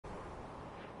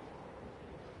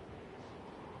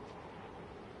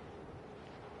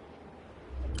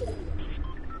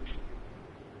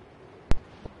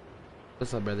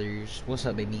What's up, brothers? What's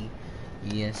up, baby?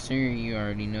 Yes, sir. You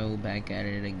already know. Back at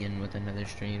it again with another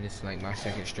stream. This is like my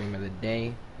second stream of the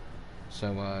day.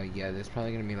 So, yeah, this is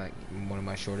probably gonna be like one of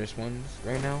my shortest ones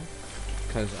right now.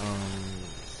 Cause,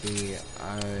 see,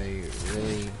 I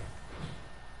really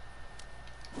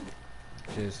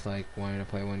just like wanted to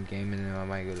play one game and then I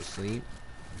might go to sleep.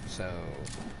 So,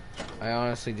 I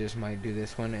honestly just might do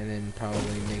this one and then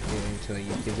probably make it into a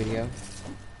YouTube video.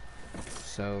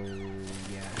 So,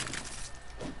 yeah.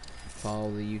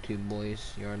 Follow the YouTube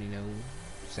boys, you already know,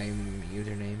 same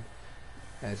username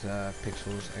as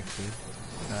Pixels XC.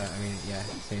 I mean, yeah,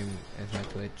 same as my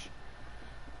Twitch.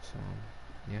 So,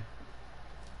 yeah.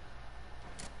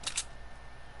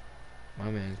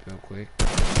 My man's real quick.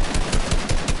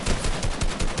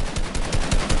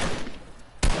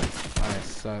 I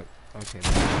suck. Okay.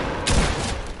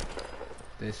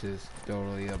 This is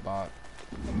totally a bot.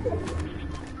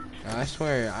 I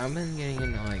swear, I've been getting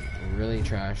into like really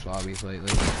trash lobbies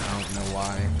lately. I don't know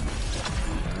why.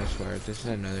 I swear, if this is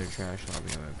another trash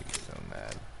lobby, I'm gonna be so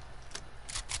mad.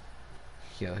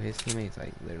 Yo, his teammate's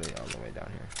like literally all the way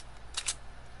down here.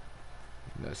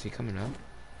 No, is he coming up?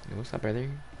 Yo, what's up, brother?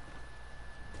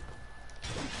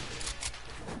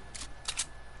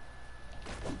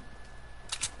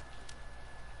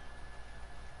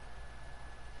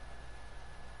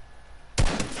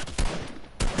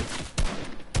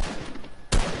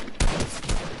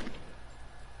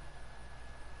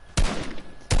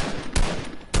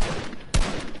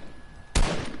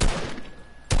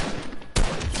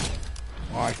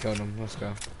 Oh, I killed him. Let's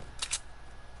go.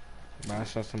 But I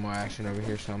saw some more action over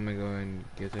here, so I'm gonna go and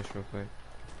get this real quick.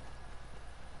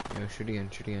 Yo, shoot again,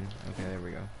 shoot again. Okay, there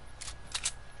we go.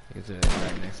 He's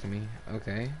right next to me.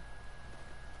 Okay.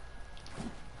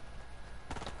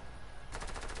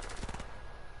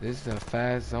 This is a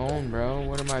fast zone, bro.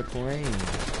 What am I playing?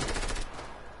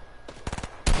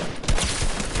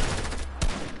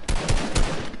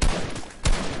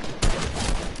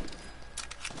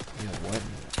 Yo, what?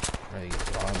 Bro,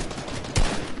 he's lobby.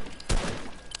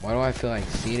 Why do I feel like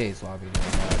C-Day's lobby right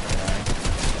now?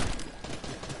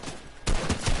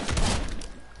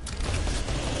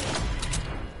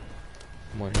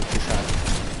 Come on, hit your shot.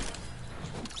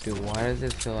 Dude, why does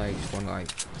it feel like one like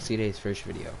C-Day's first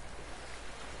video?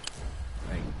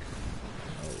 Like,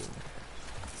 oh.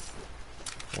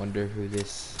 Wonder who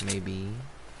this may be.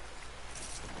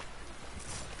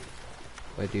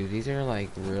 But dude, these are like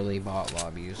really bot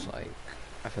lobbies. Like,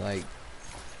 I feel like,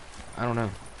 I don't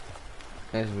know.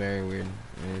 That's very weird.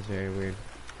 It is very weird.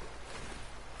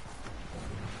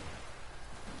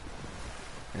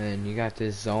 And then you got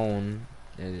this zone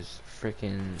that is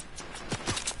freaking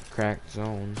cracked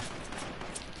zone.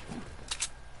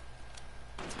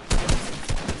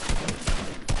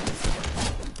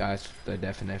 That's the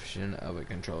definition of a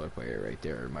controller player right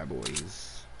there, my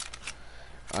boys.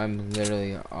 I'm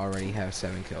literally already have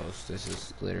 7 kills. This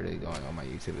is literally going on my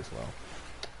YouTube as well.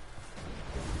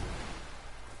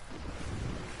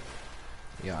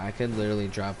 Yeah, I could literally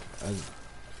drop a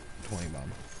 20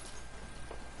 bomb.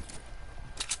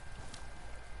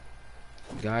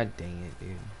 God dang it,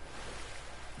 dude.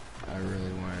 I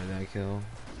really wanted that kill.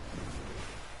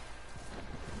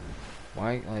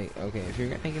 Why, like, okay, if you're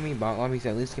gonna give me bot lobbies,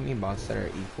 at least give me bots that are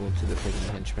equal to the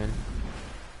freaking henchmen.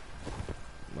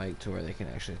 Like, to where they can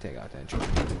actually take out the henchmen.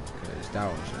 Because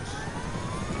that was just...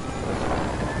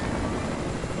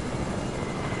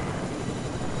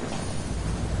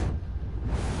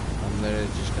 I'm literally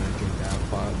just gonna drink that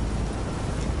plot.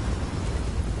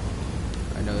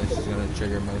 I know this is gonna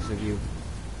trigger most of you.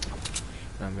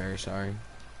 And I'm very sorry.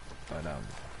 But, I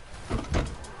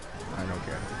don't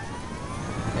care.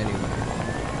 Anyway.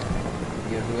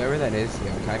 Yo, whoever that is, yo,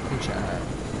 type in chat.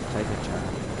 Type in chat.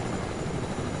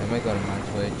 I might go to my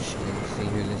Twitch and see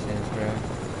who this is, bro.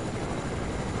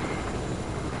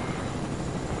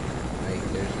 Like,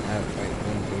 there's not like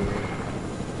one viewer.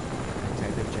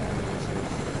 Type in chat who this is.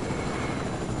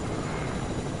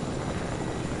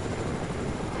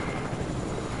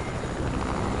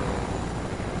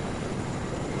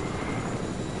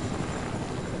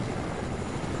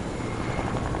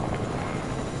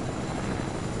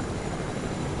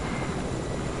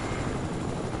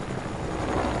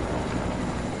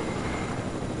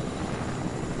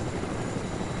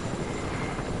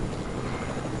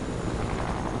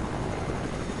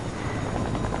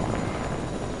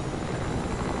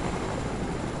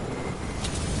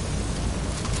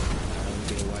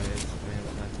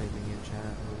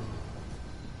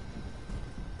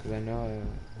 I know,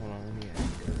 hold on, let me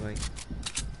ask, cause like,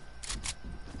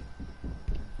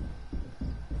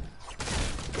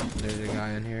 there's a guy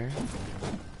in here.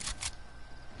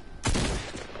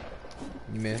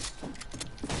 missed.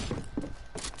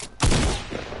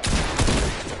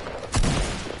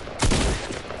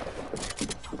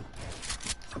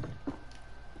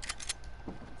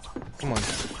 Come on.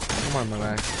 Come on, my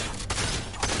guy.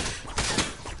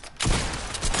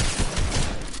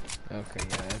 Okay,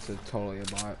 yeah, that's totally a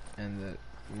bot. And the...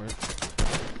 Is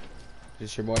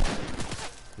this your boy?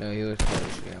 No, he was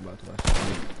totally shooting at both of us.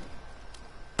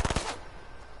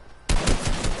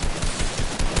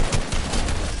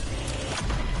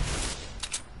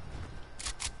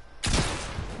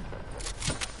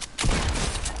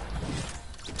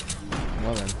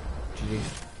 Well then, GG.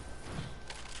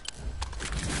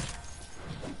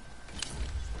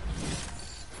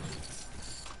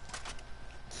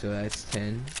 So that's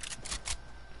 10.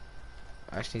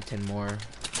 I just need 10 more.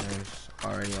 There's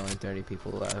already only 30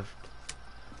 people left.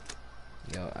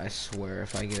 Yo, I swear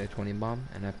if I get a 20 bomb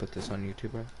and I put this on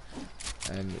YouTube, bro,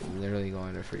 I'm literally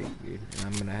going to freak, dude. And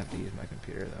I'm gonna have to use my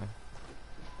computer though.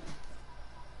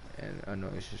 And a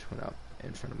noise just went up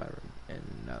in front of my room, and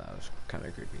that was kind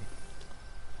of creepy.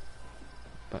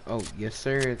 But oh yes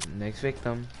sir, next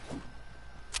victim.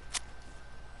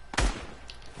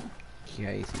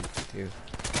 Yeah, easy too.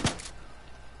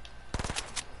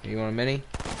 You want a mini?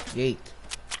 Yeet.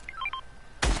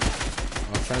 I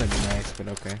was trying to be nice, but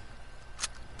okay.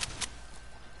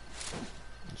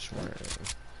 Just wanna...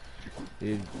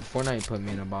 Dude, Fortnite put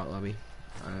me in a bot lobby.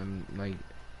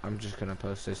 I'm just gonna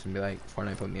post this and be like,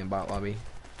 Fortnite put me in bot lobby.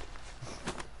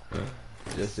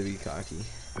 Just to be cocky.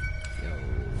 Yo,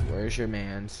 where's your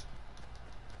mans?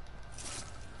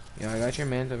 Yo, I got your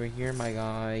mans over here, my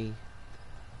guy.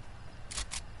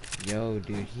 Yo,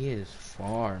 dude, he is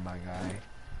far, my guy.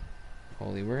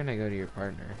 Holy, we're gonna go to your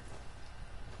partner.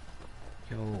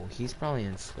 Yo, he's probably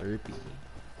in Slurpee.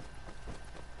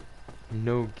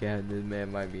 No cap, this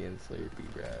man might be in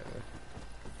Slurpee, bro.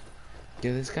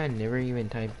 Yo, this guy never even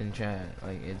typed in chat.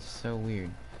 Like, it's so weird.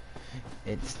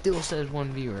 It still says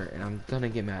 1 viewer, and I'm gonna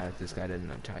get mad if this guy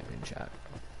didn't type in chat.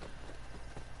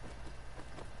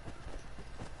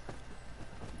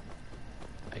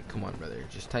 Like, come on, brother.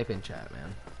 Just type in chat,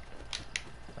 man.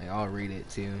 Like, I'll read it,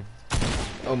 too.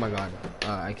 Oh my god,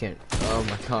 I can't. Oh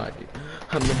my god, dude.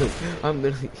 I'm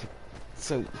literally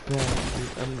so bad,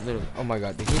 dude. I'm literally. Oh my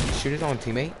god, did he shoot his own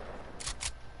teammate?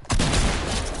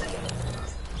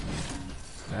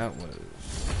 That was.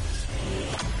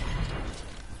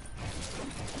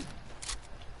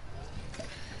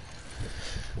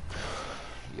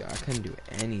 Yeah, I couldn't do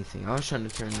anything. I was trying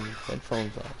to turn the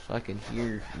headphones off so I could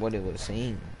hear what it was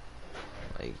saying.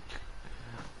 Like.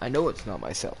 I know it's not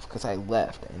myself, because I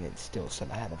left, and it still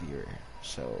said I had a viewer.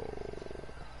 So,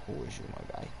 who is you, my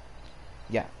guy?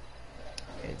 Yeah,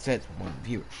 it says 1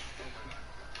 viewer.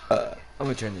 I'm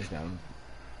gonna turn this down.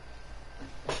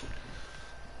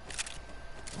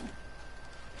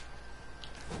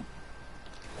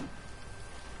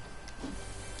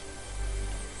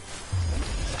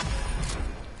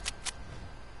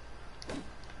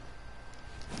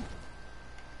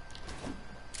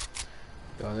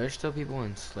 Yo, there's still people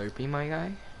in Slurpee, my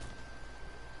guy.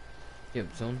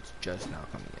 Yep, zone's just now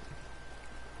coming in.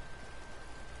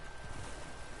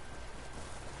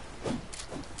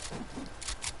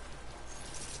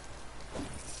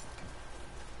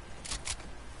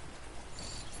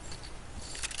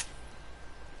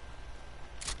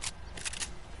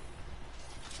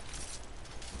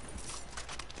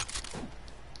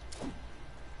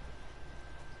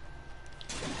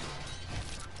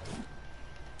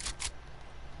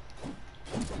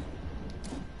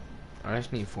 I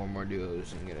just need 4 more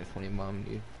duos and get a 20 bomb,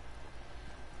 dude.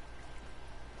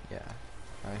 Yeah,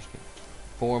 I just need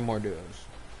 4 more duos.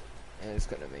 And it's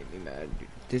gonna make me mad, dude.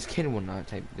 This kid will not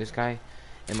type. This guy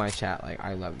in my chat, like,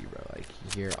 I love you, bro. Like,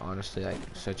 you're honestly, like,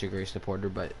 such a great supporter,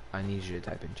 but I need you to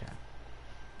type in chat.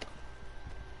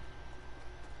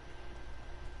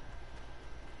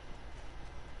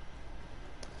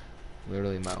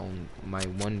 Literally, my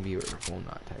 1 viewer will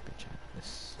not type in chat.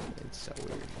 It's so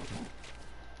weird.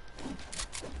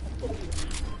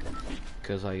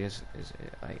 Cause like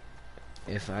like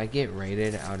if I get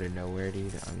raided out of nowhere,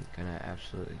 dude, I'm gonna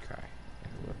absolutely cry.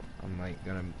 I'm like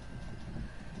gonna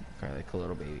cry like a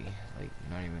little baby, like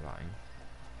not even lying.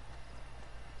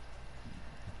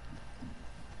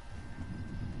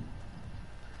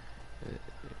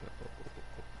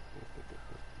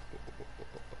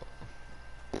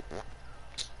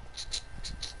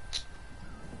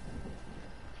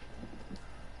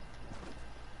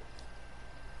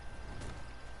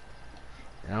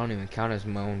 I don't even count as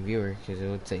my own viewer because it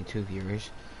would say 2 viewers,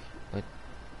 but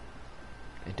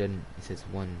it doesn't. It says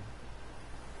 1.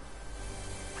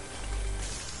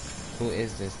 Who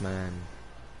is this man?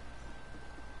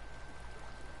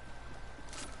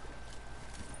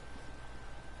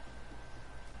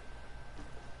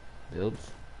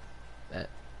 builds. That.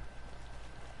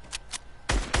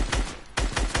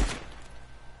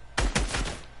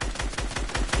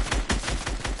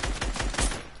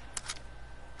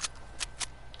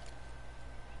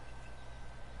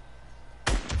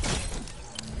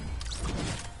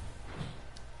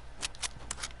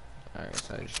 Alright,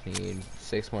 so I just need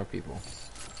 6 more people.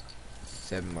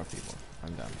 7 more people.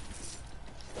 I'm done.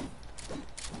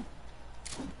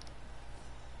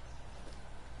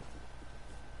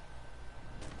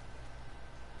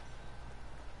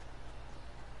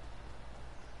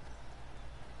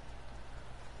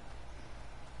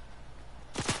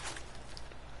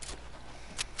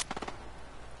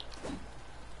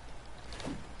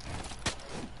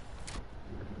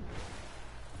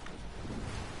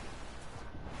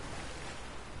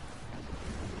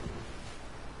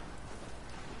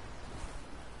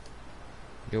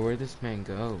 Yo, where'd this man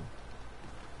go?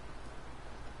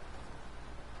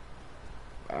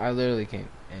 I literally came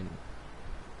and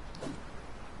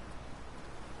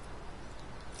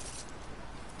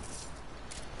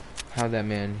how that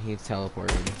man, he teleported.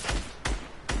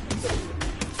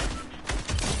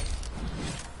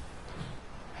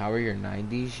 How are your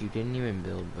 90s? You didn't even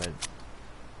build, but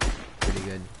pretty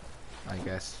good, I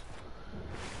guess.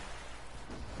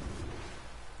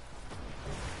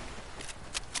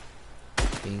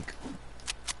 Pink.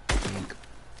 Pink.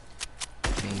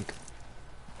 Pink.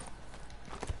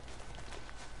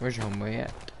 Where's your homeboy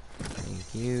at?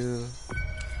 Thank you.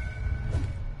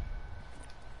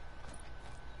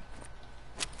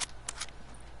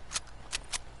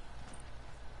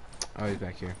 Oh, he's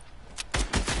back here.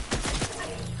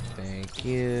 Thank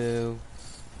you.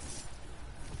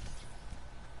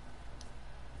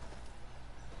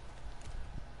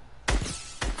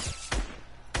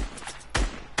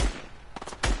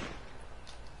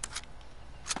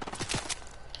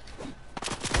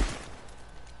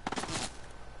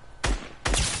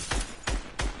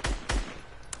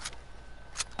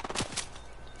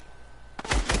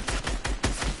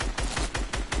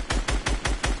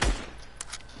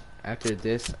 After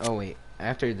this, oh wait,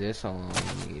 after this I'll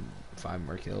only need 5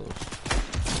 more kills.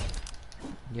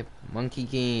 Yep, Monkey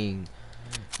King.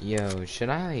 Yo, should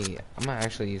I? I'm gonna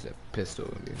actually use a pistol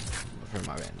for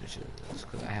my bandages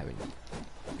because I haven't.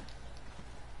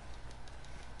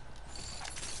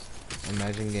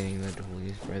 Imagine getting the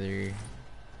police, brother.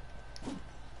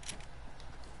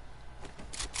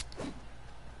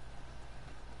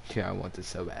 Yeah, I want this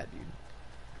so bad, dude.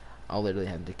 I'll literally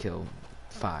have to kill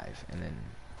 5 and then.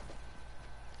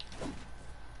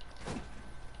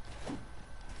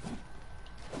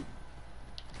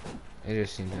 It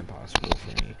just seems impossible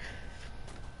for me.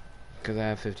 Because I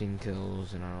have 15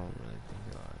 kills and I don't really think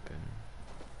it'll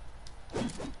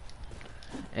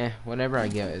happen. Whatever I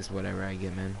get is whatever I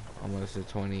get, man. Almost a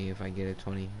 20 if I get a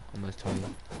 20. Almost 20.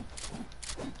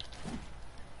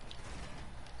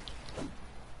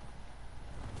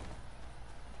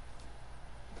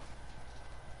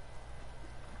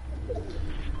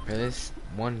 For this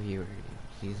one viewer,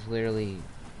 he's literally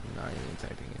not even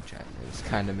typing in chat. It's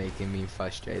kind of making me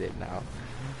frustrated now.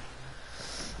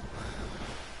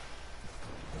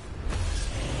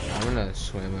 I'm gonna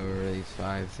swim over these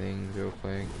 5 things real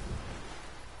quick.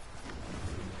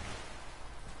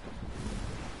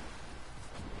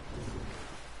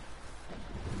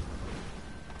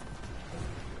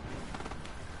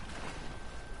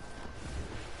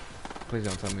 Please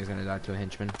don't tell me he's gonna die to a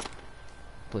henchman.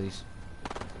 Please.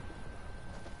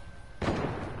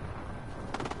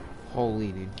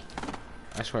 Holy dude.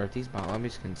 I swear if these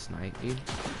zombies can snipe, dude,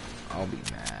 I'll be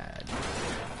mad.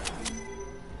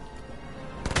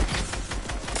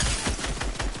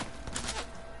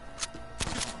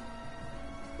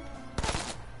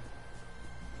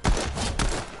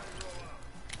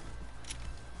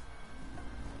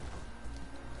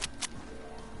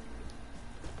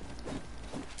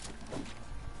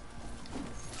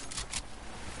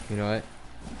 You know what?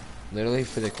 Literally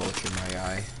for the culture, my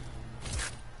guy.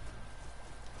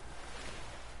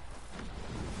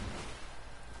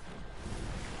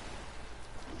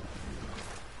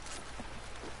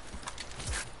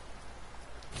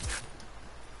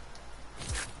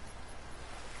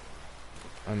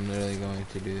 I'm literally going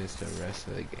to do this the rest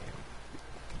of the game.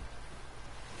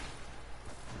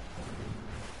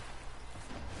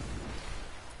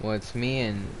 Well, it's me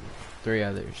and 3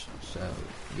 others, so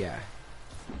yeah.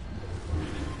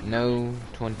 No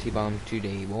 20 bomb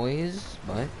today, boys,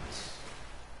 but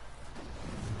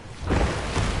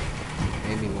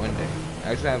maybe one day.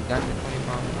 Actually, I've gotten a 20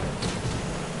 bomb.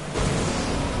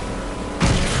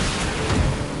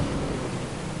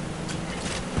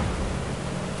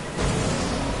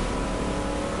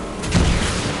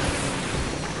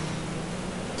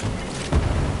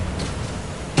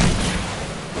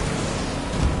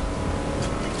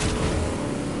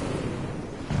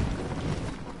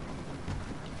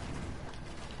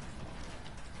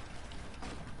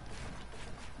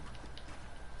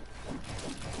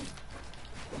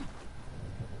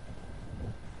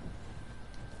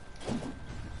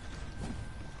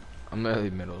 I'm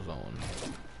literally middle zone.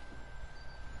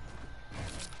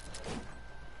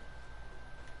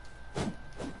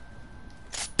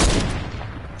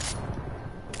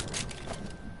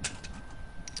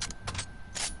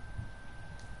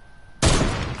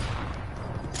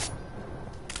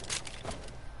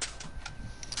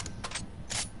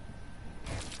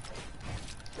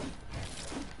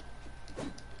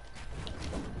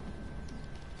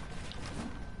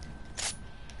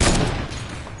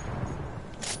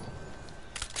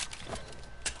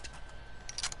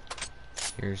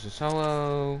 Here's the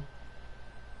solo.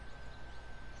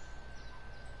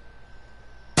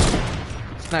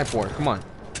 Snipe war, come on.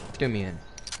 Do me in.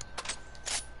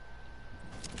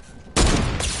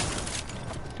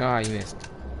 Ah, you missed.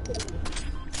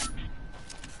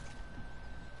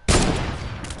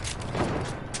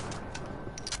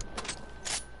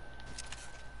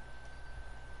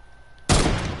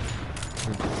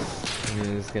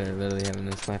 This guy literally having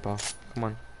a snipe off. Come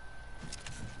on.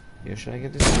 Yo, should I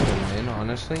get this guy to win,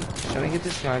 honestly? Should I get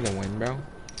this guy to win, bro?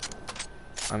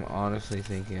 I'm honestly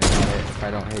thinking about it. If I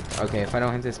don't hit... Okay, if I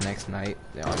don't hit this next night,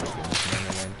 then I'm just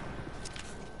gonna win.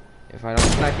 If I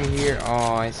don't snipe you here...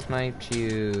 Oh, I sniped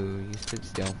you. You stood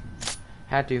still.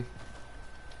 Had to.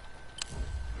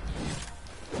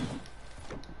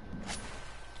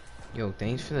 Yo,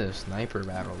 thanks for the sniper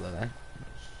battle, though. That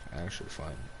was actually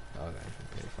fun. That was actually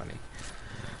pretty funny.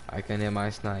 I can hit my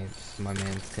snipes. My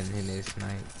man can hit his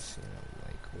snipes. You know,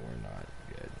 like, we're not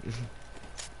good.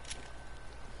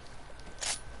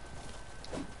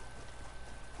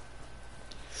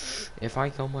 If I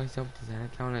kill myself, does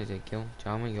that count as a kill? So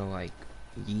I'm gonna go, like,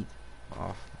 yeet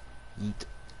off.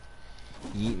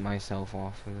 Yeet myself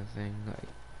off of the thing.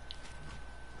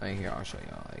 Like here, I'll show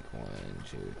y'all. Like, 1,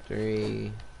 2,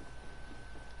 3.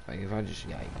 Like, if I just,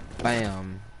 like,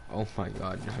 bam. Oh my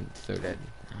god, I'm so dead.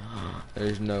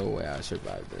 There's no way I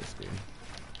survived this, dude.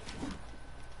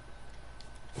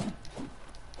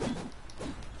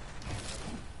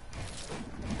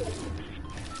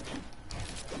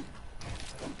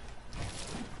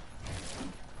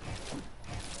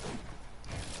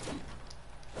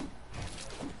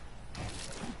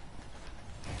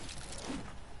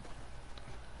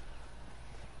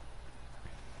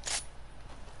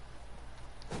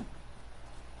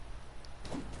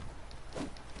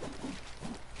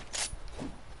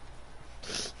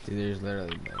 Dude, there's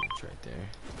literally damage right there.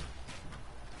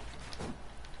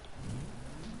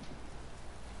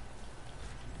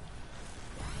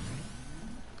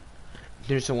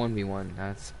 There's a 1v1.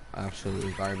 That's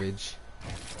absolutely garbage.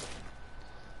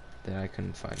 That I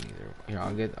couldn't find either. Here,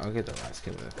 I'll get the last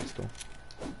kill with a pistol.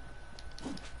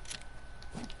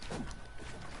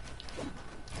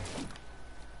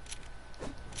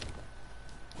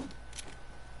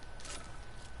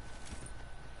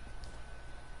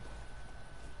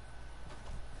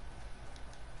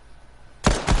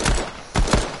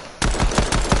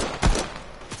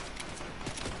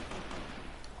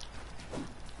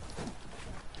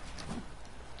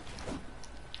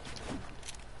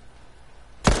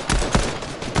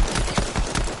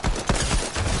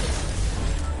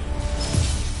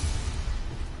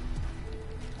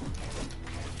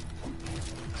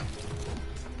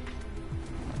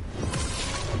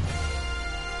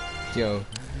 Yo,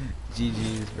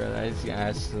 GG's, bro. That's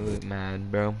absolute mad,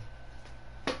 bro.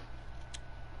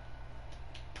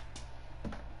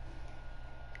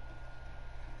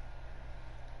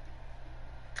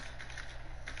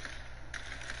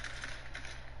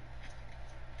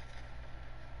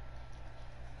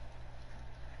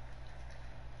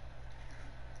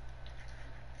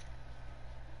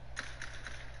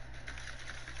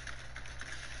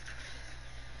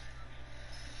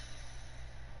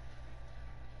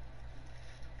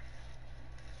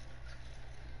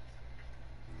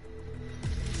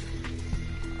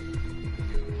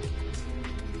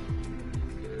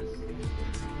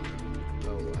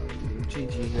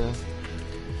 GG,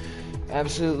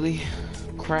 absolutely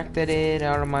cracked that it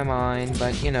out of my mind,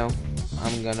 but you know,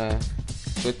 I'm gonna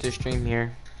quit the stream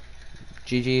here.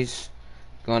 GG's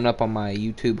going up on my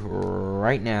YouTube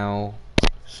right now.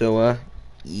 So,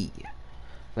 yeah.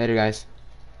 Later, guys.